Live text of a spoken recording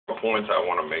points I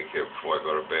want to make here before I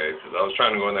go to bed, because I was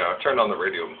trying to go in there. I turned on the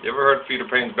radio. You ever heard Freda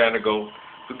Payne's Band of Gold?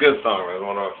 It's a good song, man. It's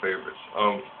one of my favorites.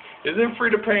 Isn't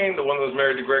Freda Payne the one that was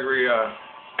married to Gregory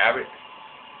Abbott?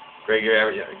 Gregory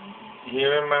Abbott, yeah.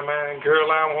 Here in my mind, girl,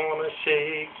 I want to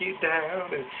shake you down.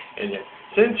 And yeah,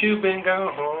 since you've been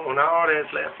gone, all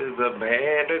that's left is a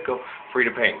band of gold.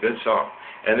 Freda Payne, good song.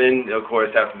 And then, of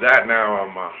course, after that, now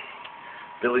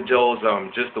Billy Joel's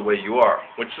Just the Way You Are,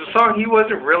 which is a song he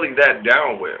wasn't really that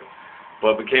down with,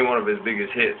 but became one of his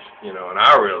biggest hits, you know, and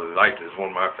I really liked it. It's one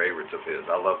of my favorites of his.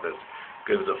 I love this.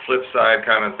 It was a flip side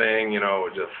kind of thing, you know,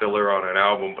 just filler on an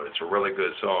album, but it's a really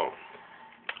good song.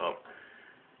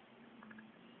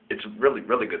 It's a really,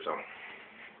 really good song.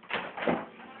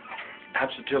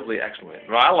 Absolutely excellent.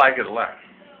 Well, I like it a lot.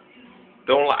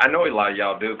 I know a lot of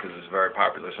y'all do because it's a very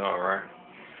popular song, right?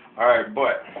 All right,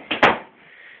 but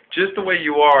Just the Way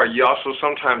You Are, you also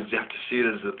sometimes you have to see it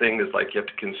as the thing that's like you have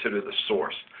to consider the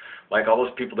source. Like all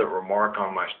those people that remark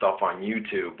on my stuff on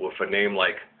YouTube with a name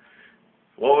like,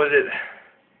 what was it?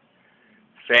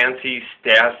 Fancy,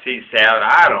 Stassi, Sad,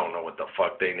 I don't know what the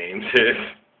fuck they names is.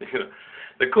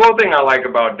 The cool thing I like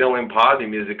about Dylan Posey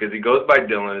music is he goes by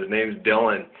Dylan, his name's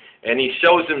Dylan, and he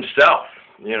shows himself,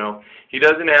 you know. He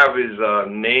doesn't have his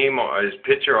name or his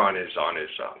picture on his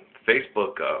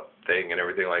Facebook thing and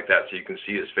everything like that, so you can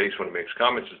see his face when he makes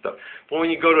comments and stuff. But when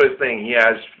you go to his thing, he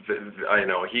has,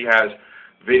 he has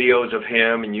videos of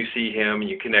him, and you see him, and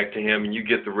you connect to him, and you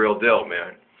get the real deal,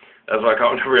 man. That's why I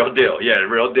call him the real deal. Yeah, the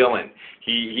real Dylan.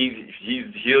 He's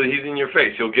in your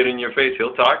face. He'll get in your face.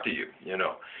 He'll talk to you. You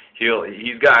know,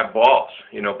 he's got balls.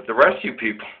 You know, but the rest of you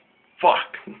people,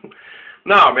 fuck.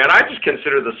 No, man, I just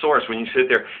consider the source when you sit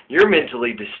there. You're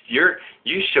mentally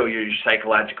you show you're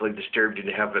psychologically disturbed and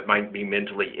might be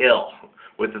mentally ill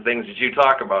with the things that you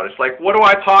talk about. It's like, what do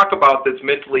I talk about that's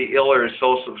mentally ill or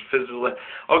social, physical?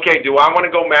 Okay, do I want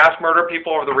to go mass murder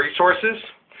people over the resources?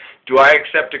 Do I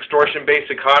accept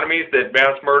extortion-based economies that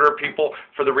mass murder people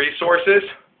for the resources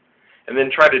and then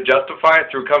try to justify it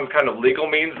through some kind of legal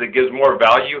means that gives more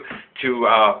value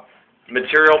to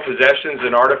material possessions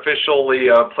and artificially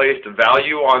placed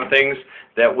value on things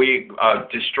that we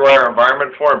destroy our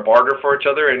environment for and barter for each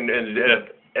other and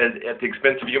at the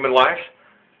expense of human life?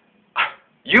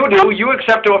 You do. You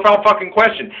accept it without fucking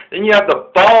question. Then you have the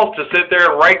balls to sit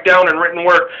there and write down in written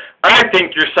work, I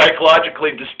think you're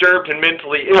psychologically disturbed and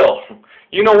mentally ill.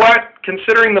 You know what?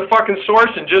 Considering the fucking source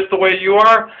and Just the Way You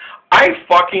Are, I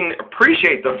fucking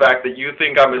appreciate the fact that you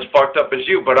think I'm as fucked up as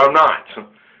you, but I'm not.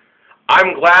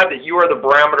 I'm glad that you are the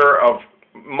barometer of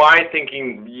my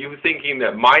thinking, you thinking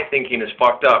that my thinking is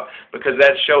fucked up, because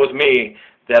that shows me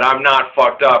that I'm not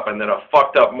fucked up and that a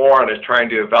fucked up moron is trying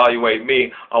to evaluate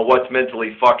me on what's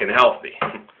mentally fucking healthy.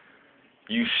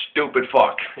 You stupid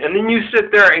fuck. And then you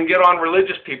sit there and get on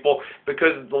religious people,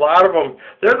 because a lot of them,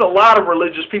 there's a lot of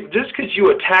religious people, just because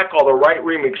you attack all the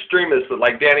right-wing extremists that,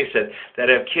 like Danny said, that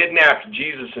have kidnapped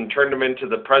Jesus and turned him into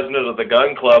the president of the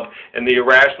gun club and the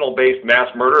irrational-based mass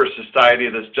murder society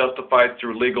that's justified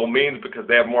through legal means because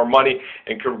they have more money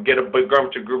and can get a big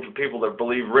group of people that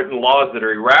believe written laws that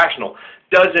are irrational,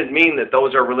 doesn't mean that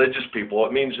those are religious people.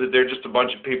 It means that they're just a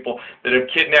bunch of people that have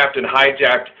kidnapped and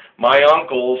hijacked my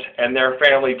uncles and their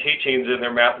family teachings and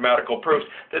their mathematical proofs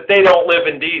that they don't live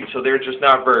indeed, so they're just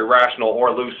not very rational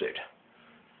or lucid.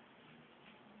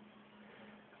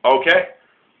 Okay?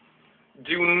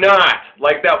 Do not,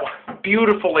 like that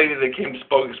beautiful lady that came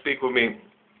to speak with me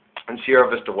in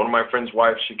Sierra Vista, one of my friend's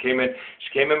wives, she came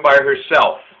in by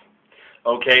herself,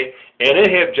 okay, in a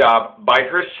hijab by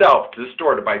herself to the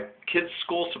store to buy kids'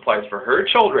 school supplies for her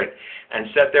children, and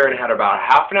sat there and had about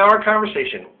a half-an-hour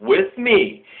conversation with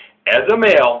me as a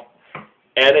male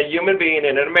and a human being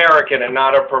and an American and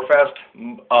not a professed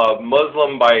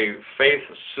Muslim by faith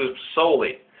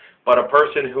solely, but a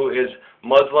person who is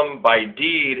Muslim by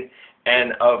deed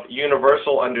and of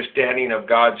universal understanding of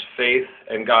God's faith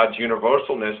and God's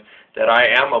universalness, that I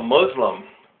am a Muslim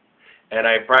and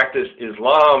I practice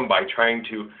Islam by trying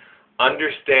to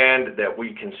understand that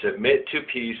we can submit to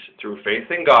peace through faith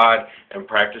in God and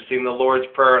practicing the Lord's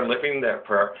Prayer and living that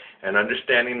prayer and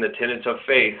understanding the tenets of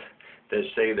faith that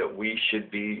say that we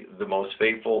should be the most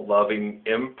faithful, loving,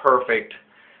 imperfect,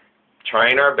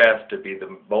 trying our best to be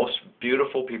the most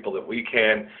beautiful people that we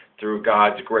can through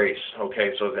God's grace.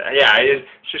 Okay, so yeah,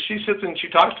 so she sits and she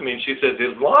talks to me and she says,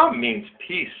 Islam means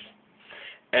peace.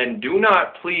 And do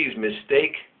not please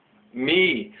mistake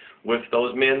me with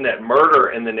those men that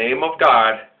murder in the name of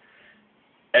God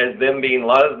as them being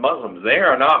Muslims. They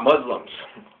are not Muslims,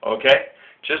 okay?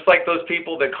 Just like those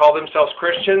people that call themselves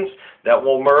Christians that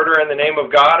will murder in the name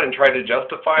of God and try to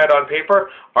justify it on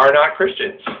paper are not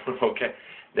Christians, okay?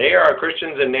 They are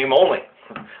Christians in name only.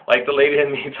 Like the lady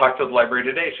in me talked to the library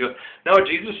today. She goes, no,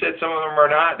 Jesus said some of them are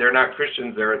not. They're not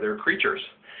Christians. They're creatures.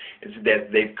 It's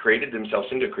that they've created themselves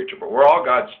into a creature. But we're all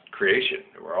God's creation.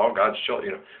 We're all God's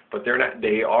children. But they're not.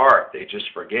 They are. They just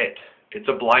forget. It's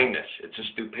a blindness. It's a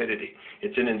stupidity.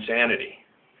 It's an insanity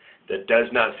that does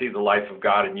not see the life of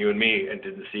God in you and me and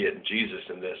didn't see it in Jesus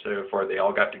in this. Therefore, they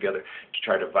all got together to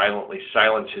try to violently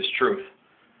silence his truth.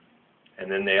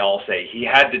 And then they all say, he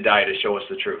had to die to show us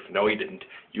the truth. No, he didn't.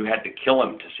 You had to kill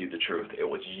him to see the truth. It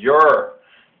was your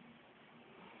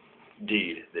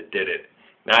deed that did it,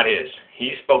 not his.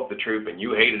 He spoke the truth, and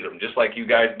you hated him just like you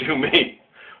guys do me.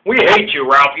 We hate you,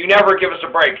 Ralph. You never give us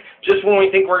a break. Just when we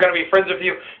think we're going to be friends with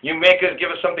you, you make us give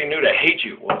us something new to hate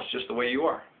you. Well, it's just the way you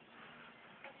are.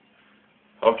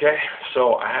 Okay?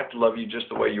 So I have to love you just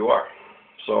the way you are.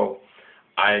 So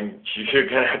you're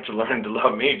going to have to learn to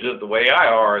love me just the way I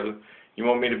are. You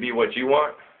want me to be what you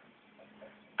want?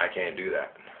 I can't do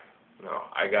that. No,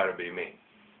 I got to be me.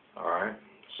 All right?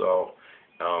 So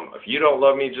if you don't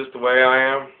love me just the way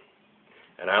I am,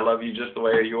 and I love you just the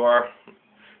way you are,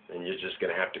 then you're just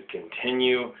going to have to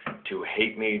continue to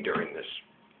hate me during this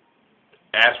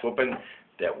ass whooping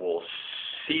that will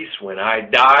cease when I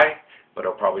die, but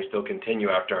it'll probably still continue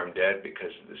after I'm dead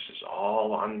because this is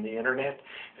all on the internet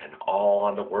and all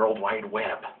on the World Wide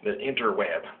Web, the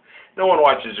interweb. No one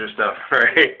watches your stuff,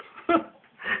 right?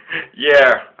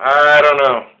 Yeah, I don't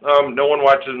know. No one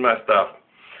watches my stuff.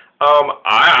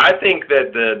 I think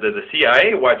that the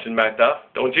CIA watches my stuff,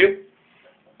 don't you?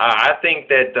 I think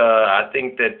that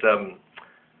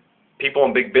people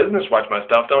in big business watch my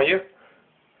stuff, don't you?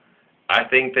 I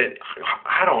think that,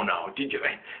 I don't know, did you,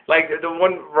 like the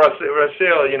one,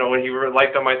 Russell, you know, when he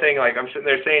liked on my thing, like I'm sitting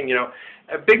there saying, you know,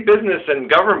 big business and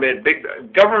government, big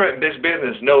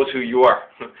business knows who you are,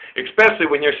 especially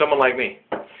when you're someone like me.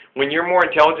 When you're more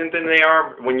intelligent than they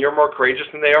are, when you're more courageous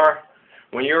than they are,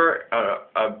 when you're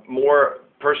a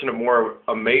person of more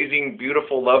amazing,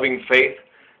 beautiful, loving faith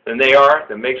than they are,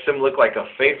 that makes them look like a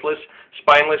faithless,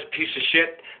 spineless piece of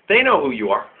shit, they know who you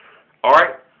are, all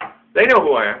right? They know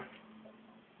who I am.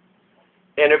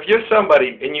 And if you're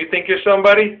somebody and you think you're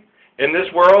somebody in this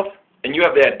world and you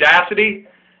have the audacity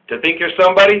to think you're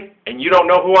somebody and you don't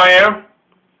know who I am,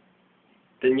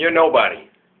 then you're nobody.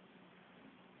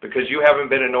 Because you haven't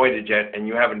been anointed yet and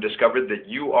you haven't discovered that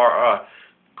you are a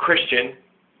Christian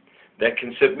that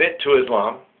can submit to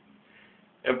Islam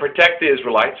and protect the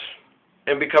Israelites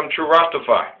and become true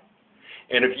Rastafari.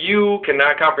 And if you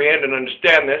cannot comprehend and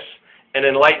understand this and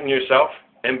enlighten yourself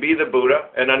and be the Buddha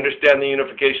and understand the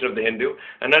unification of the Hindu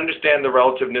and understand the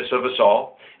relativeness of us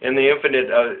all and the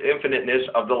infiniteness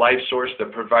of the life source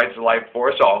that provides the life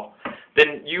for us all,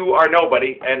 then you are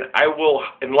nobody, and I will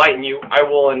enlighten you, I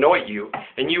will anoint you,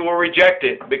 and you will reject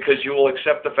it because you will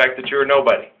accept the fact that you're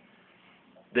nobody.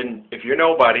 Then if you're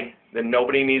nobody, then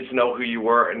nobody needs to know who you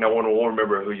were and no one will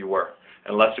remember who you were.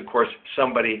 Unless, of course,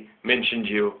 somebody mentioned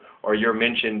you or you're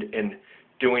mentioned in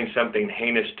doing something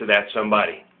heinous to that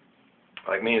somebody.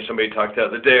 Like me and somebody talked the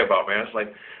other day about, man, it's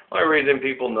like, the only reason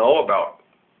people know about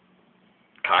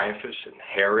Caiaphas and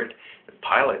Herod and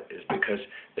Pilate is because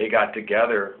they got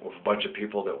together with a bunch of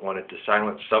people that wanted to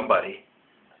silence somebody.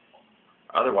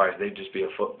 Otherwise, they'd just be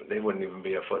they wouldn't even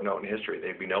be a footnote in history.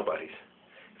 They'd be nobodies.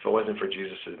 If it wasn't for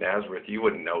Jesus of Nazareth, you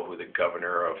wouldn't know who the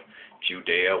governor of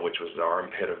Judea, which was the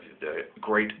armpit of the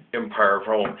great empire of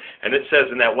Rome. And it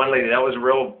says in that one lady, that was a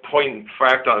real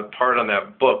part on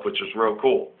that book, which was real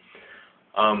cool.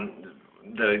 At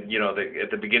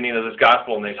the beginning of this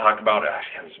gospel, and they talk about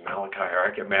it's Malachi or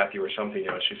I get Matthew or something. You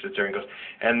know, she sits there and goes,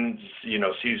 and you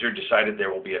know, Caesar decided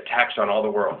there will be a tax on all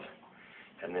the world,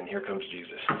 and then here comes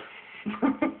Jesus.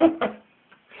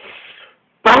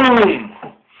 Boom!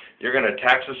 You're going to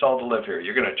tax us all to live here.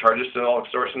 You're going to charge us all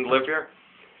extortion to live here,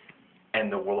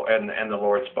 and the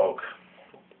Lord spoke,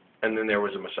 and then there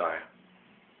was a Messiah,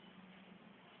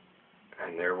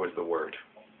 and there was the Word.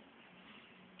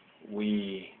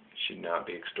 We should not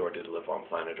be extorted to live on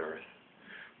planet Earth.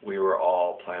 We were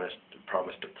all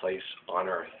promised a place on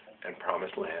Earth and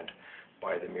promised land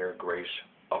by the mere grace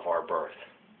of our birth.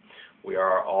 We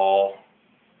are all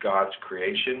God's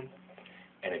creation,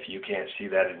 and if you can't see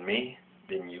that in me,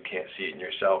 then you can't see it in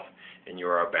yourself, and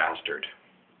you're a bastard.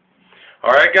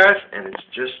 All right, guys? And it's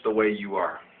just the way you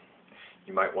are.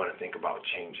 You might want to think about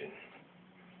changing.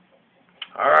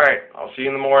 All right, I'll see you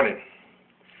in the morning.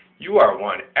 You are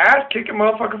one ass-kicking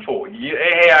motherfucking fool.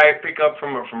 Hey, I pick up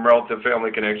from relative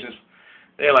family connections.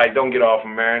 They're like, don't get off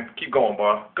him, man. Keep going,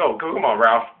 boy. Go, come on,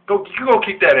 Ralph. Go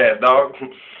kick that ass, dog.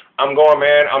 I'm going,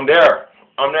 man. I'm there.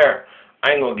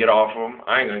 I ain't going to get off of him.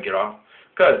 I ain't going to get off.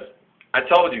 Because I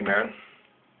told you, man,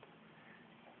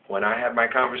 when I have my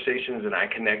conversations and I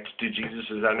connect to Jesus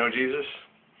as I know Jesus,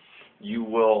 you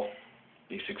will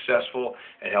be successful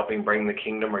at helping bring the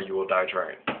kingdom, or you will die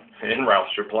trying. And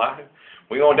Ralph's reply,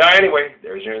 we're going to die anyway.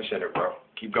 There's your incentive, bro.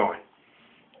 Keep going.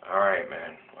 All right,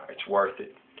 man. It's worth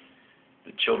it.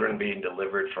 The children being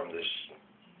delivered from this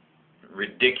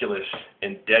ridiculous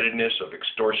indebtedness of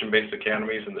extortion-based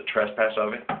academies and the trespass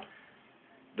of it.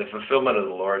 The fulfillment of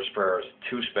the Lord's Prayer is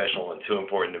too special and too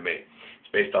important to me.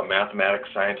 It's based on mathematics,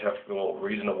 scientific,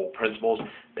 reasonable principles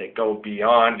that go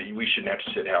beyond. We shouldn't have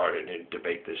to sit here and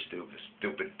debate this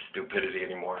stupidity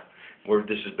anymore.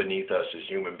 This is beneath us as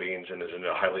human beings and as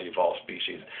a highly evolved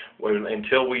species.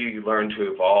 Until we learn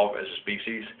to evolve as a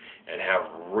species and have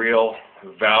real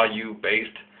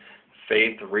value-based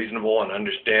faith, reasonable and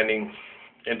understanding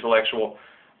intellectual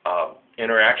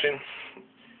interaction,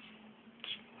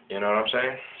 you know what I'm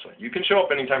saying? So you can show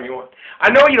up anytime you want. I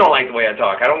know you don't like the way I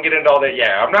talk. I don't get into all that.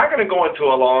 Yeah, I'm not going to go into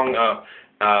a long,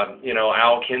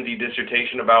 Al Kinsey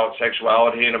dissertation about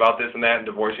sexuality and about this and that and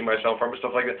divorcing myself from it,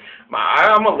 stuff like that.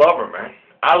 I'm a lover, man.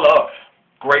 I love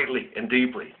greatly and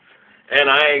deeply. And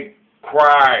I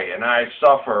cry and I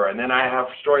suffer, and then I have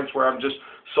stories where I'm just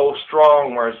so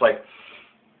strong where it's like,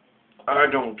 I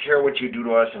don't care what you do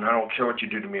to us, and I don't care what you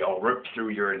do to me. I'll rip through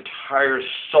your entire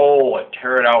soul and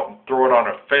tear it out and throw it on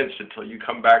a fence until you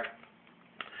come back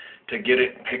to get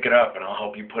it and pick it up, and I'll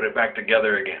help you put it back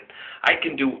together again. I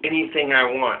can do anything I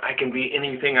want. I can be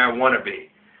anything I want to be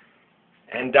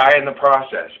and die in the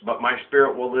process, but my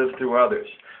spirit will live through others.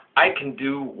 I can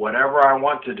do whatever I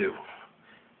want to do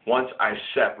once I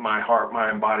set my heart,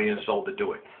 mind, body, and soul to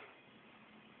do it.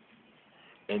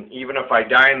 And even if I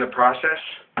die in the process,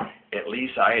 at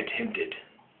least I attempted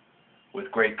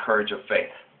with great courage of faith.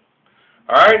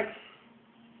 All right?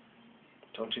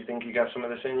 Don't you think you got some of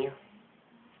this in you?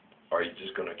 Or are you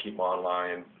just going to keep on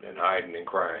lying and hiding and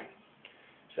crying?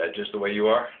 Is that just the way you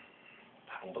are?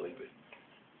 I don't believe it.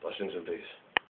 Blessings and peace.